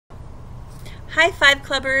Hi Five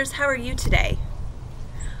Clubbers, how are you today?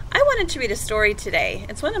 I wanted to read a story today.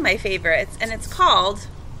 It's one of my favorites and it's called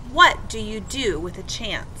What Do You Do with a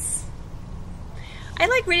Chance? I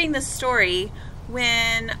like reading this story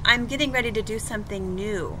when I'm getting ready to do something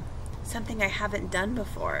new, something I haven't done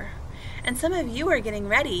before. And some of you are getting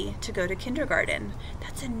ready to go to kindergarten.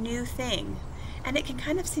 That's a new thing and it can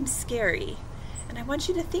kind of seem scary. And I want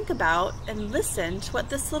you to think about and listen to what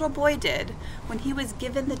this little boy did when he was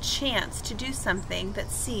given the chance to do something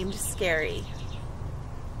that seemed scary.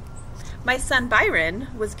 My son Byron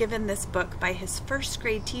was given this book by his first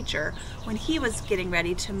grade teacher when he was getting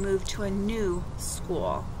ready to move to a new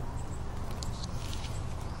school.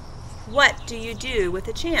 What Do You Do with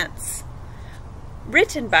a Chance?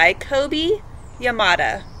 Written by Kobi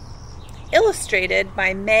Yamada. Illustrated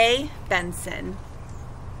by May Benson.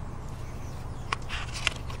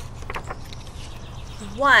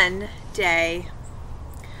 One day,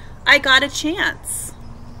 I got a chance.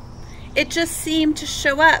 It just seemed to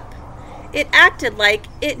show up. It acted like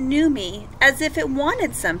it knew me, as if it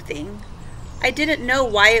wanted something. I didn't know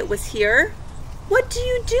why it was here. What do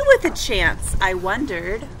you do with a chance? I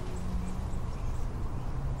wondered.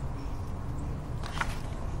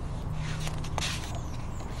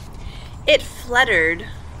 It fluttered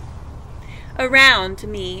around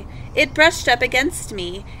me. It brushed up against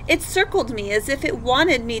me. It circled me as if it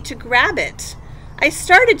wanted me to grab it. I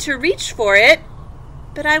started to reach for it,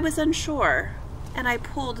 but I was unsure, and I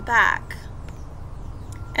pulled back.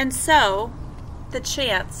 And so, the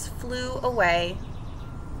chance flew away.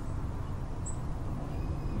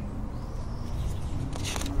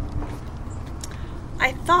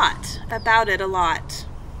 I thought about it a lot.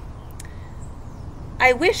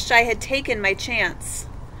 I wished I had taken my chance.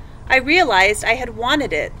 I realized I had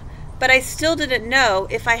wanted it, but I still didn't know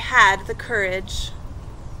if I had the courage.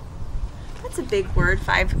 That's a big word,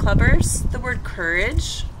 Five Clubbers. The word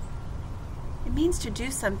courage. It means to do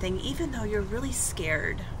something even though you're really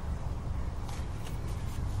scared.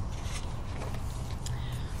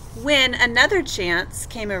 When another chance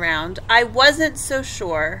came around, I wasn't so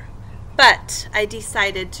sure, but I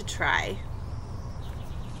decided to try.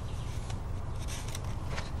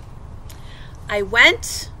 I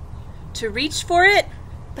went to reach for it,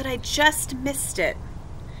 but I just missed it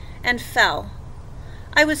and fell.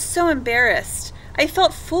 I was so embarrassed. I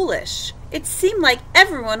felt foolish. It seemed like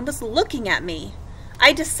everyone was looking at me.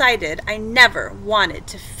 I decided I never wanted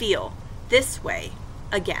to feel this way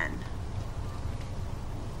again.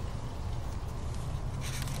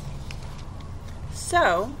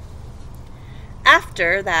 So,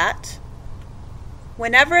 after that,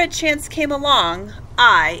 whenever a chance came along,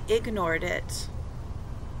 I ignored it.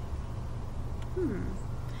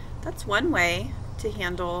 That's one way to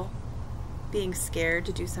handle being scared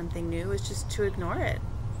to do something new, is just to ignore it.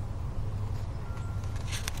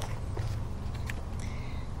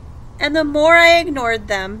 And the more I ignored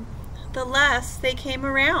them, the less they came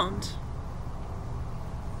around.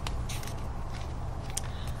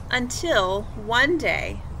 Until one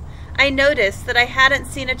day, I noticed that I hadn't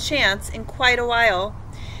seen a chance in quite a while.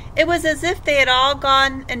 It was as if they had all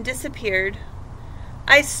gone and disappeared.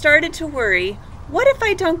 I started to worry, what if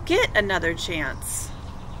I don't get another chance?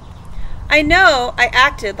 I know I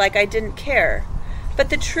acted like I didn't care, but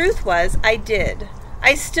the truth was I did.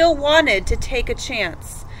 I still wanted to take a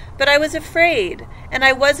chance, but I was afraid, and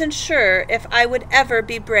I wasn't sure if I would ever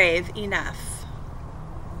be brave enough.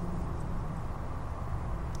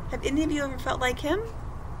 Have any of you ever felt like him?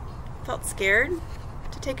 Felt scared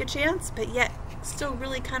to take a chance, but yet still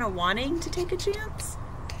really kind of wanting to take a chance?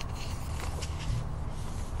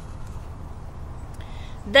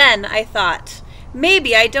 Then I thought,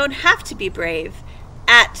 maybe I don't have to be brave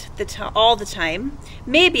all the time.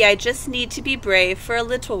 Maybe I just need to be brave for a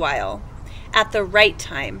little while, at the right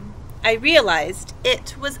time. I realized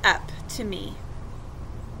it was up to me.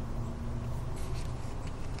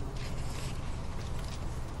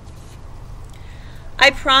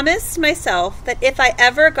 I promised myself that if I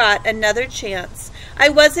ever got another chance, I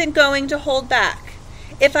wasn't going to hold back.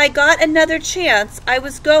 If I got another chance, I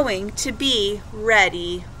was going to be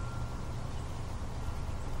ready.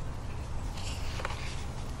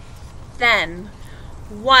 Then,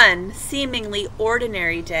 one seemingly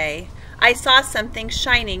ordinary day, I saw something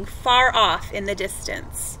shining far off in the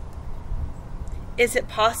distance. Is it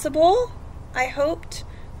possible? I hoped.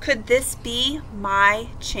 Could this be my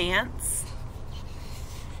chance?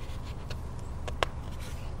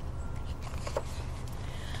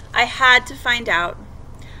 I had to find out.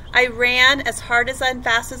 I ran as hard and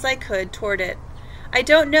fast as I could toward it. I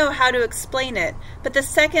don't know how to explain it, but the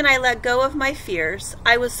second I let go of my fears,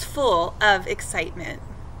 I was full of excitement.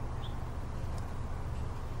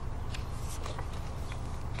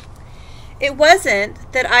 It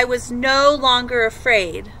wasn't that I was no longer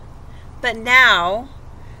afraid, but now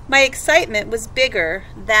my excitement was bigger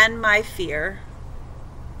than my fear.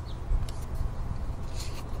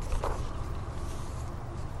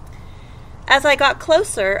 As I got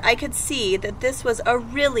closer, I could see that this was a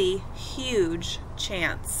really huge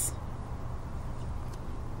chance.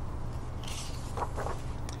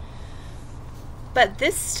 But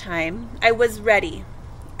this time, I was ready.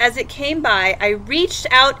 As it came by, I reached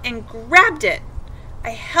out and grabbed it. I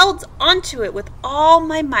held onto it with all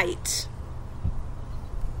my might.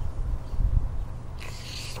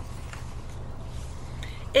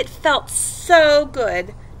 It felt so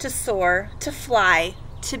good to soar, to fly,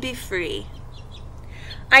 to be free.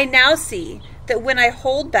 I now see that when I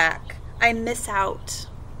hold back, I miss out.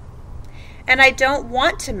 And I don't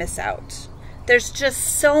want to miss out. There's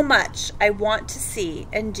just so much I want to see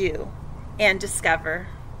and do and discover.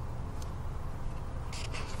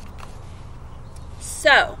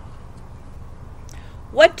 So,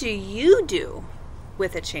 what do you do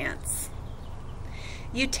with a chance?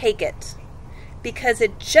 You take it, because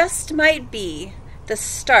it just might be the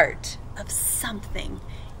start of something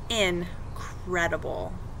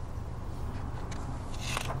incredible.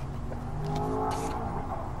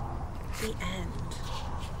 The end.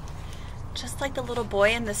 Just like the little boy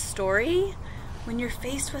in the story, when you're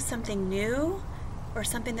faced with something new or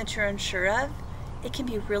something that you're unsure of, it can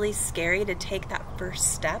be really scary to take that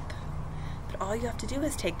first step. But all you have to do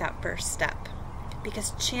is take that first step,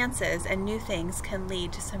 because chances and new things can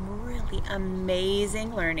lead to some really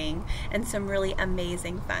amazing learning and some really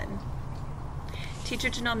amazing fun. Teacher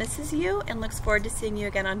Janelle misses you and looks forward to seeing you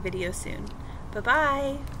again on video soon.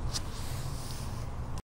 Bye-bye.